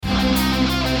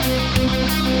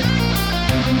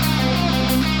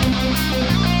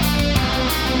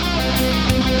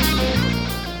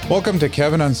Welcome to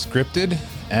Kevin Unscripted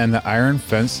and the Iron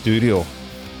Fence Studio.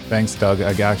 Thanks, Doug.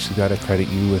 I actually got to credit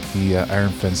you with the Iron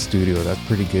Fence Studio. That's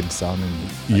pretty good sounding.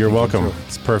 You're welcome.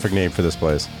 It's a perfect name for this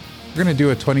place. We're going to do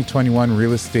a 2021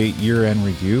 real estate year-end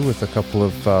review with a couple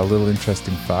of little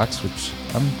interesting facts, which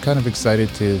I'm kind of excited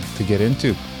to get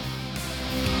into.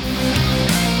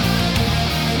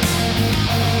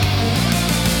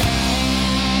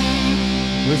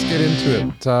 Let's get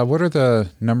into it. What are the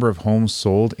number of homes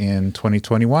sold in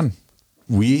 2021?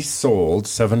 We sold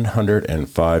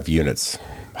 705 units,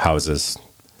 houses,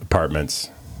 apartments,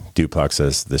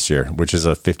 duplexes this year, which is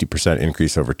a 50%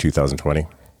 increase over 2020.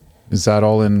 Is that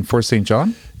all in Fort St.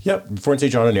 John? Yep, Fort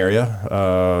St. John and area.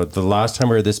 The last time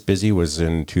we were this busy was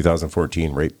in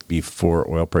 2014, right before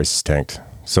oil prices tanked.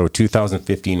 So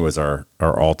 2015 was our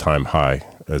all-time high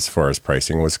as far as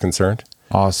pricing was concerned.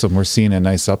 Awesome. We're seeing a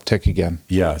nice uptick again.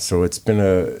 Yeah, so it's been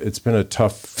a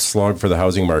tough slog for the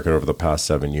housing market over the past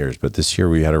 7 years, but this year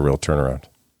we had a real turnaround.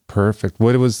 Perfect.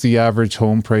 What was the average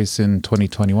home price in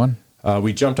 2021?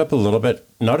 We jumped up a little bit,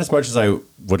 not as much as I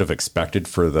would have expected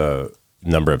for the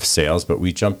number of sales, but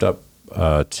we jumped up to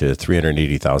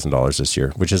 $380,000 this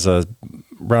year, which is around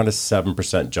a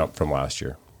 7% jump from last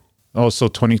year. Oh, so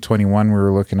 2021 we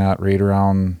were looking at right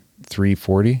around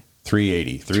 340?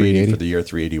 380 for the year,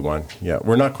 381. Yeah,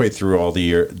 we're not quite through all the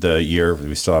year.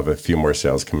 We still have a few more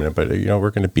sales coming in, but we're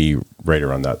going to be right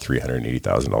around that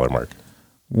 $380,000 mark.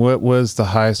 What was the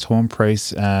highest home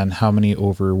price and how many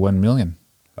over 1 million?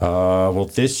 Well,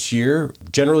 this year,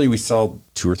 generally we sell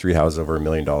 2 or 3 houses over $1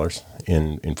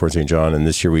 million in Fort St. John, and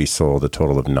this year we sold a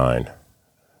total of 9.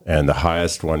 And the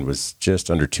highest one was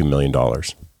just under $2 million.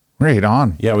 Right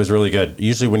on. Yeah, it was really good.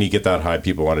 Usually when you get that high,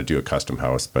 people want to do a custom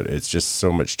house, but it's just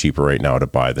so much cheaper right now to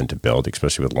buy than to build,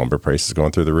 especially with lumber prices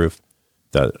going through the roof.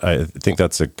 That I think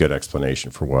that's a good explanation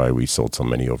for why we sold so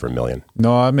many over $1 million.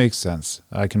 No, that makes sense.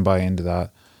 I can buy into that.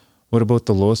 What about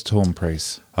the lowest home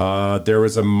price? There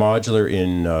was a modular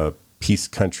in Peace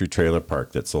Country Trailer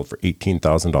Park that sold for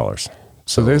 $18,000.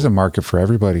 So there's a market for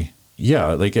everybody. Yeah,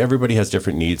 like everybody has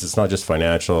different needs. It's not just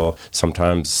financial.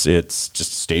 Sometimes it's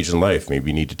just a stage in life. Maybe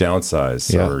you need to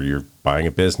downsize or you're buying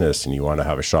a business and you want to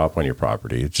have a shop on your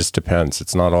property. It just depends.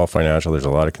 It's not all financial. There's a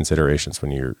lot of considerations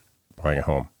when you're buying a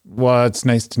home. Well, it's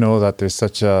nice to know that there's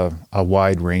such a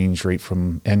wide range right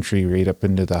from entry right up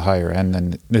into the higher end,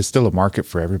 and there's still a market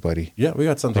for everybody. Yeah, we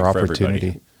got something for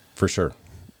everybody, for sure.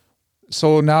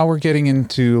 So now we're getting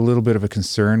into a little bit of a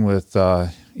concern with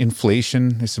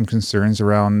inflation. There's some concerns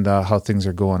around how things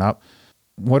are going up.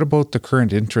 What about the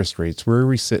current interest rates? Where are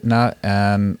we sitting at,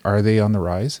 and are they on the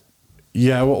rise?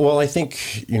 Yeah, well, I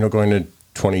think, going to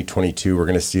 2022, we're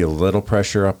going to see a little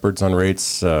pressure upwards on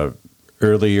rates.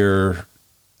 Earlier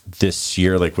this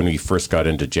year, like when we first got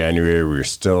into January, we were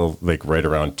still like right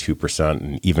around 2%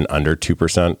 and even under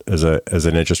 2% as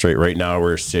an interest rate. Right now,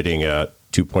 we're sitting at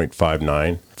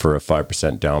 2.59 for a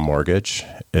 5% down mortgage.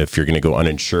 If you're going to go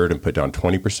uninsured and put down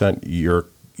 20%, you're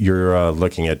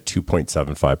looking at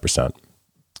 2.75%.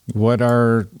 What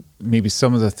are maybe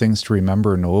some of the things to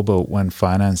remember and know about when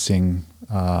financing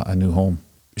a new home?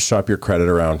 Shop your credit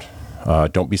around.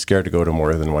 Don't be scared to go to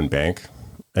more than one bank.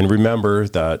 And remember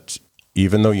that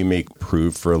even though you may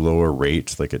approve for a lower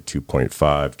rate, like at 2.5,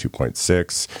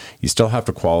 2.6, you still have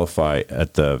to qualify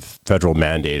at the federal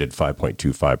mandated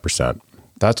 5.25%.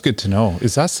 That's good to know.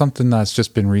 Is that something that's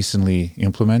just been recently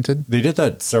implemented? They did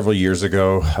that several years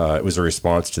ago. It was a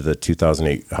response to the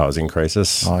 2008 housing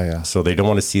crisis. Oh, yeah. So they don't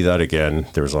want to see that again.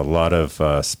 There was a lot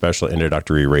of special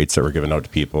introductory rates that were given out to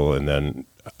people. And then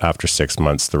after 6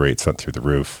 months, the rates went through the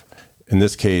roof. In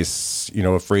this case,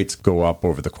 if rates go up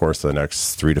over the course of the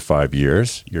next 3 to 5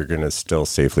 years, you're going to still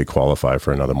safely qualify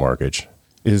for another mortgage.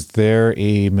 Is there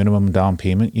a minimum down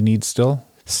payment you need still?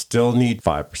 Still need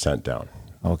 5% down.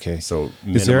 Okay. So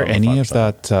is there any of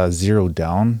that zero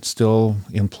down still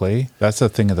in play? That's a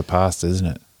thing of the past, isn't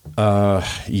it?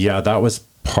 Yeah, that was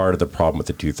part of the problem with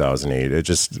the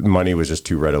 2008. Money was just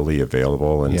too readily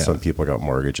available, and some people got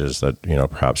mortgages that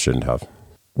perhaps shouldn't have.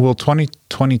 Will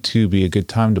 2022 be a good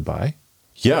time to buy?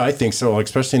 Yeah, I think so,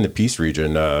 especially in the Peace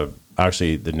region.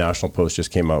 Actually, the National Post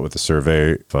just came out with a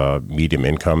survey of medium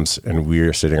incomes, and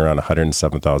we're sitting around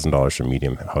 $107,000 for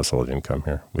medium household income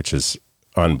here, which is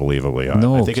unbelievably high.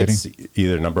 No I think kidding. It's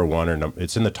either number one or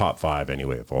it's in the top 5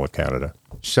 anyway of all of Canada.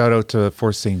 Shout out to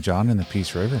Fort St. John and the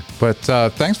Peace River. But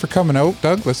thanks for coming out,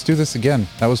 Doug. Let's do this again.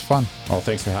 That was fun. Well,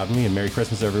 thanks for having me, and Merry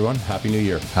Christmas, everyone. Happy New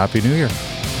Year. Happy New Year.